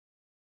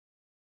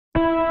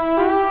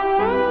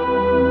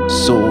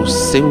So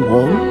same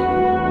one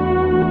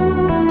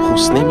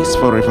whose name is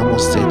forevermore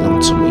said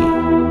unto me,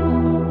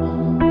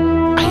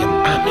 I am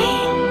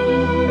Amen.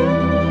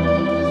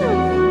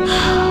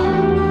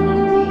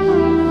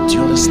 Do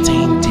you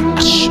understand the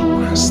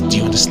assurance? Do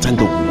you understand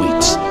the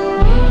weight?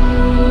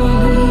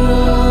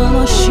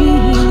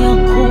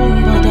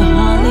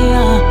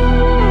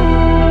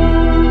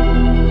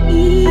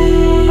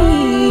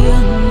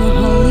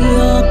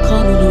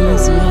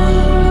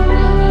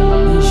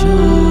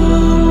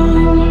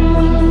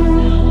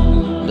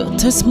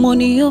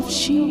 Testimony of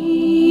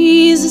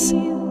Jesus,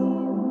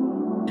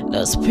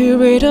 the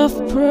spirit of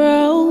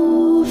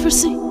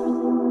prophecy,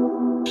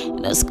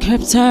 the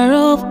scepter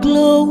of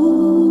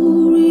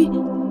glory.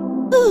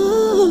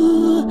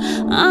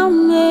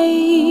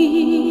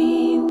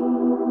 Amen.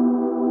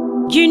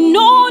 You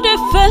know the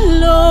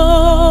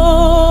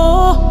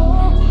fellow,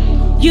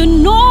 you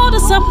know the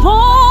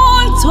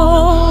disappointed,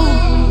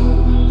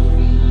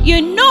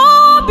 you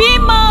know be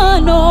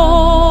man.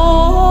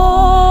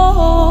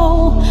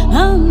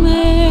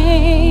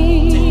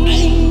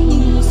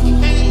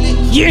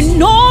 You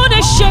know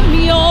the shame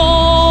you're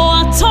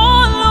at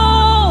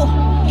all.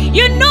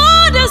 You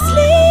know the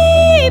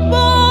sleep.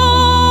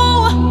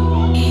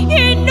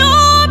 You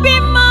know be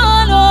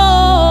man.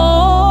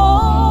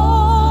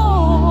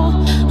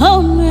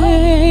 Amen.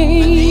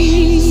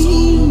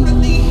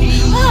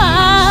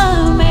 Amen.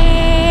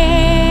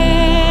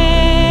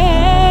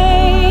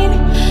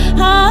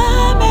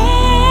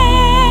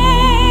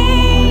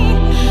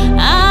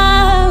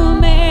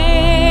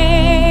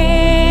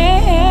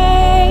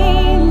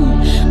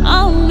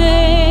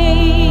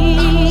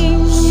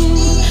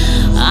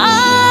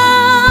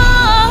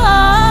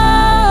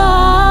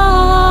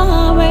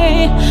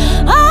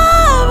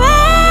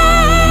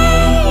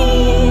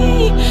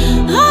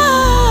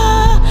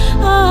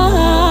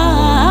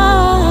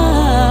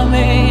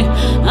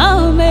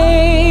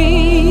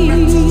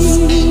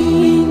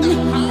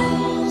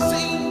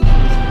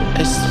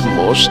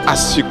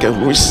 As you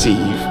can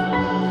receive,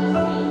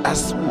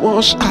 as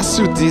much as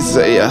you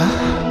desire,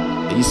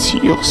 is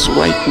yours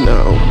right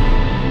now.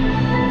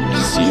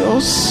 Is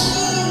yours.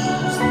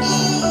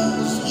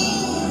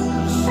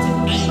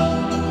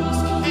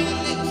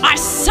 I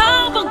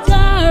serve a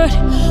God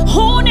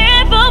who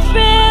never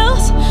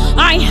fails.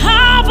 I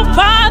have a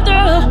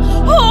Father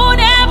who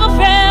never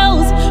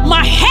fails.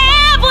 My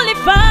heavenly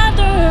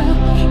Father,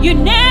 you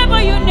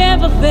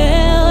never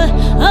fail.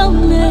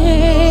 Amen.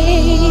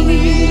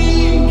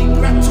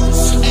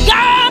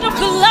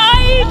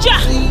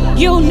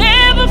 You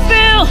never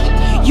fail.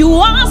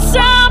 You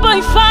answer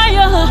by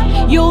fire.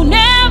 You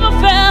never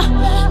fail.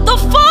 The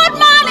fourth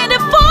man in the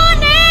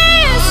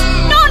furnace.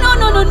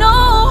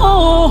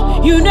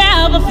 No. You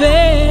never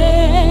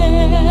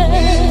fail.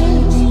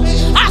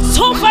 I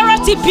told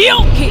Farati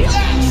Bioki.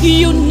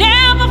 You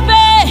never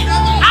fail.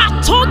 I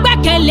told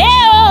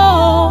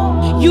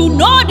Bekeleo. You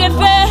know they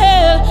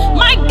fail.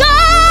 My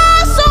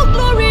God, so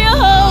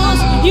glorious.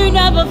 You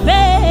never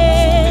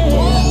fail.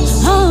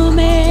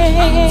 Amen.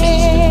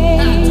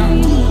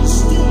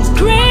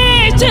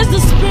 Is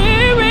the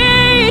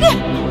Spirit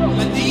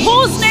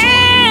whose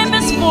name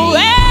is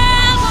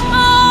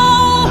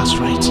forevermore. That's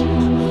right.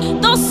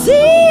 The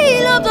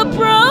seal of the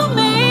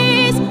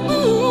promise.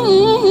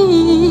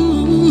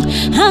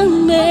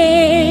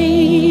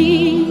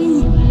 Amen.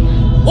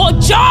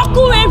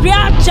 Ojoku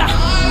Eriaja,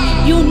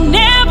 you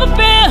never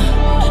fail.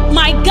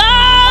 My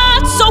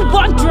God, so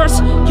wondrous,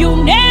 you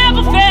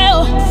never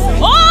fail.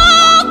 Oh,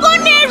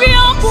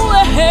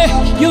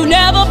 you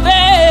never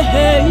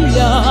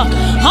fail.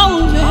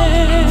 Amen.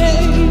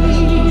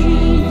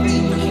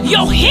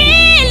 Your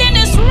healing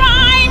is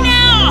right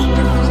now.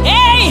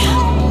 Hey,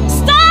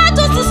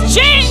 status is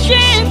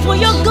changing for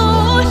your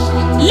good.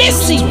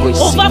 Listen,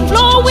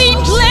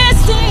 overflowing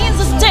blessings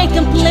is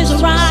taking place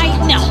right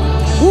now.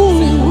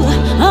 Ooh,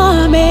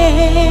 amen.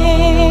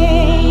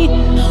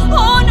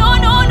 Oh, no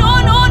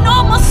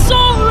more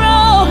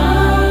sorrow.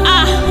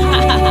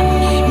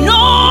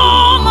 No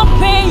more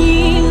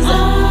pains.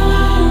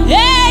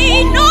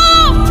 Hey, no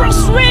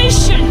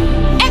frustration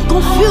and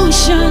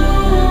confusion.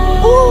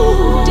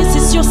 Ooh, this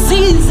is your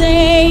season.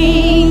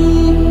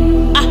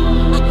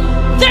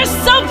 There's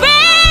salvation.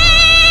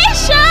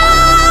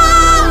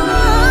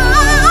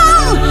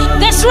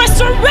 There's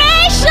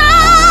restoration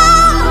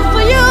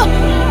for you.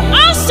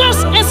 Answers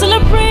and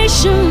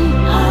celebration,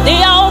 they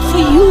are all for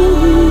you.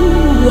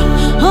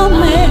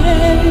 Amen.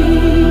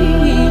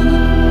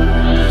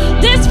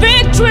 This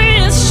victory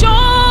is sure.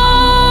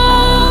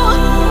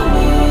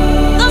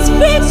 This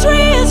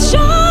victory is sure.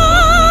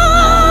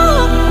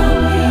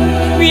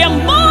 We are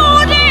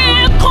more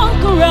than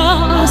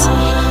conquerors.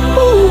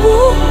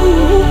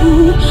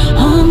 Ooh,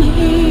 amen.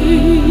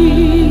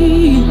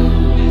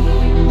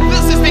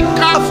 This is the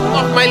calf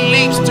of my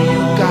lips to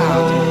you, God.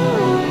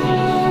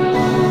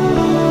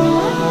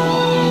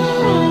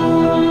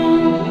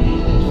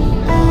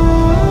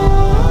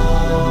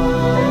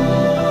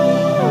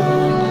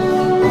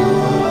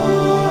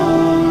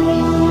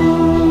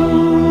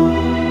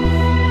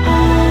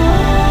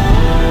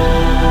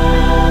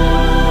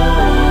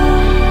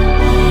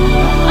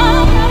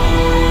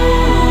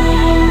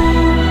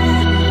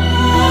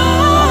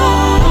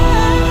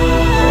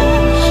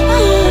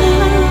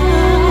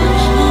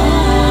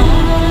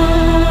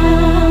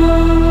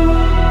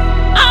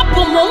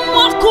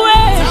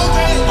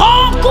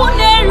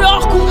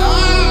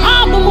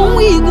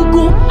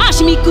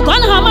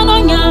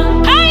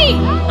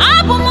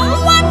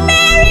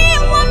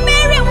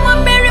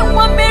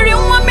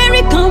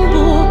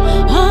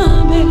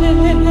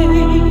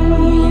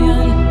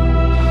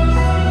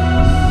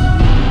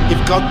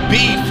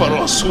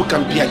 who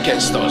can be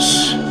against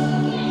us?